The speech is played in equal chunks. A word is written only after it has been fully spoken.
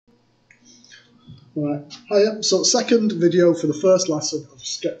Right, hiya. So second video for the first lesson of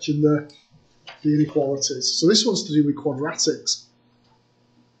sketching the inequalities. So this one's to do with quadratics.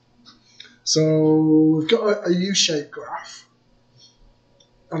 So we've got a U-shaped graph,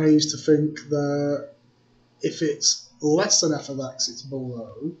 and I used to think that if it's less than f of x, it's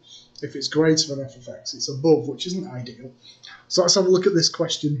below. If it's greater than f of x, it's above, which isn't ideal. So let's have a look at this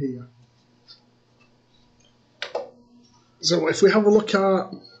question here. So if we have a look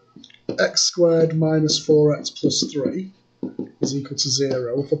at x squared minus 4x plus 3 is equal to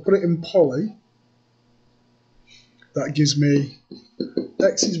 0. If I put it in poly, that gives me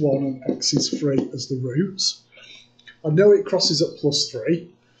x is 1 and x is 3 as the roots. I know it crosses at plus 3,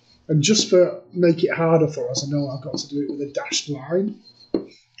 and just to make it harder for us, I know I've got to do it with a dashed line.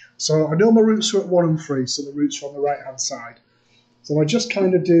 So I know my roots are at 1 and 3, so the roots are on the right hand side. So I just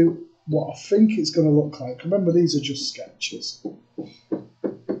kind of do what I think it's going to look like. Remember, these are just sketches.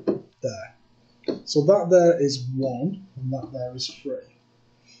 There. So that there is 1, and that there is 3.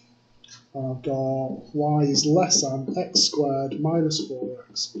 And I've got y is less than x squared minus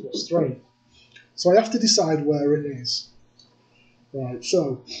 4x plus 3. So I have to decide where it is. Right,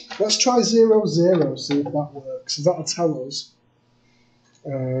 so let's try 0, 0, see if that works. So that'll tell us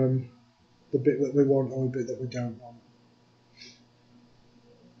the bit that we want or the bit that we don't want.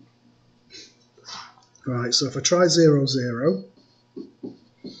 Right, so if I try 0, 0,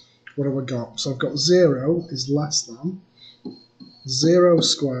 what have I got? So I've got 0 is less than 0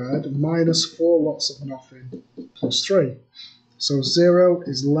 squared minus 4 lots of nothing plus 3. So 0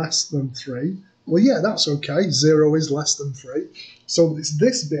 is less than 3. Well, yeah, that's okay. 0 is less than 3. So it's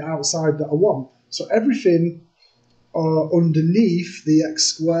this bit outside that I want. So everything underneath the x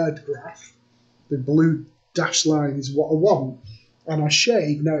squared graph, the blue dashed line, is what I want. And I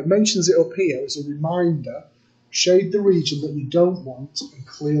shade, now it mentions it up here as a reminder, shade the region that you don't want and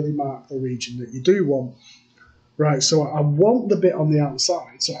clearly mark the region that you do want. Right, so I want the bit on the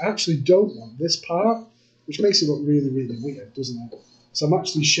outside, so I actually don't want this part, which makes it look really, really weird, doesn't it? So I'm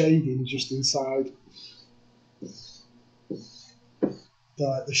actually shading just inside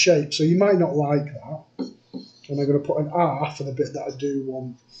the shape. So you might not like that. And I'm going to put an R for the bit that I do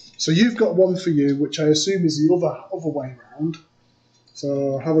want. So you've got one for you, which I assume is the other way around.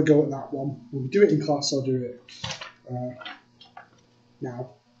 So have a go at that one. When we do it in class, I'll do it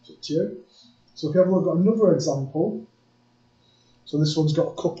now. It's up to you. So if you have a look at another example, so this one's got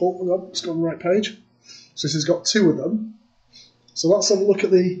a couple. Hang on, let's go on the right page. So this has got 2 of them. So let's have a look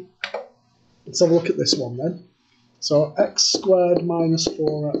at this one then. So x squared minus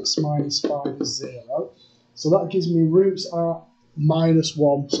 4x minus 5 is 0. So that gives me roots at minus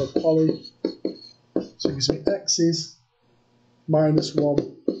 1. So poly. So it gives me x is minus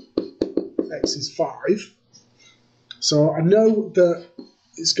 1, x is 5. So I know that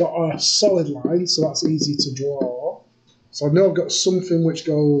it's got a solid line, so that's easy to draw. So I know I've got something which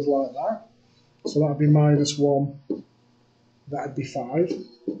goes like that. So that would be minus 1, that would be 5.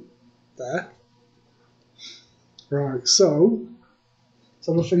 There. Right, so let's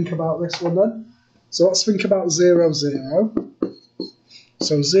have a think about this one then. So let's think about 0, 0.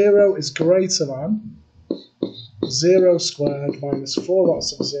 So 0 is greater than 0 squared minus 4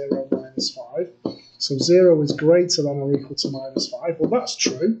 lots of 0 minus 5. So 0 is greater than or equal to minus 5. Well, that's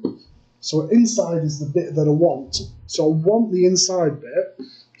true. So inside is the bit that I want. So I want the inside bit,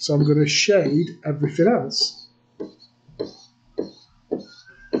 so I'm going to shade everything else.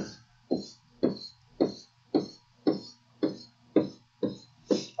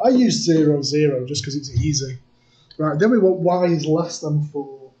 I use 0, 0 just because it's easy. Right, then we want y is less than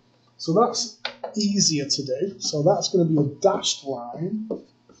 4. So that's easier to do. So that's going to be a dashed line.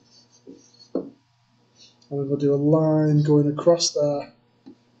 And I'm going to do a line going across there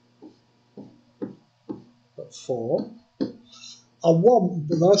at 4. I want,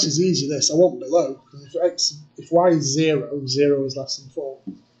 but this is easy this, I want below. Because if y is 0, 0 is less than 4.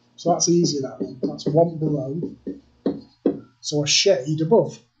 So that's easy, that one. That's 1 below. So I shade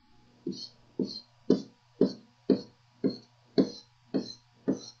above.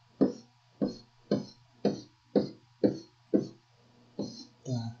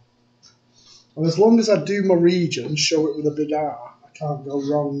 There. And as long as I do my region, show it with a big R, I can't go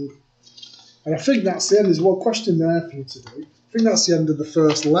wrong. And I think that's the end. There's one question there for you to do. I think that's the end of the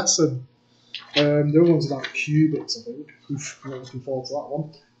first lesson. The other one's about cubics, I think. I'm looking forward to that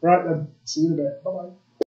one. Right then, see you in a bit. Bye-bye.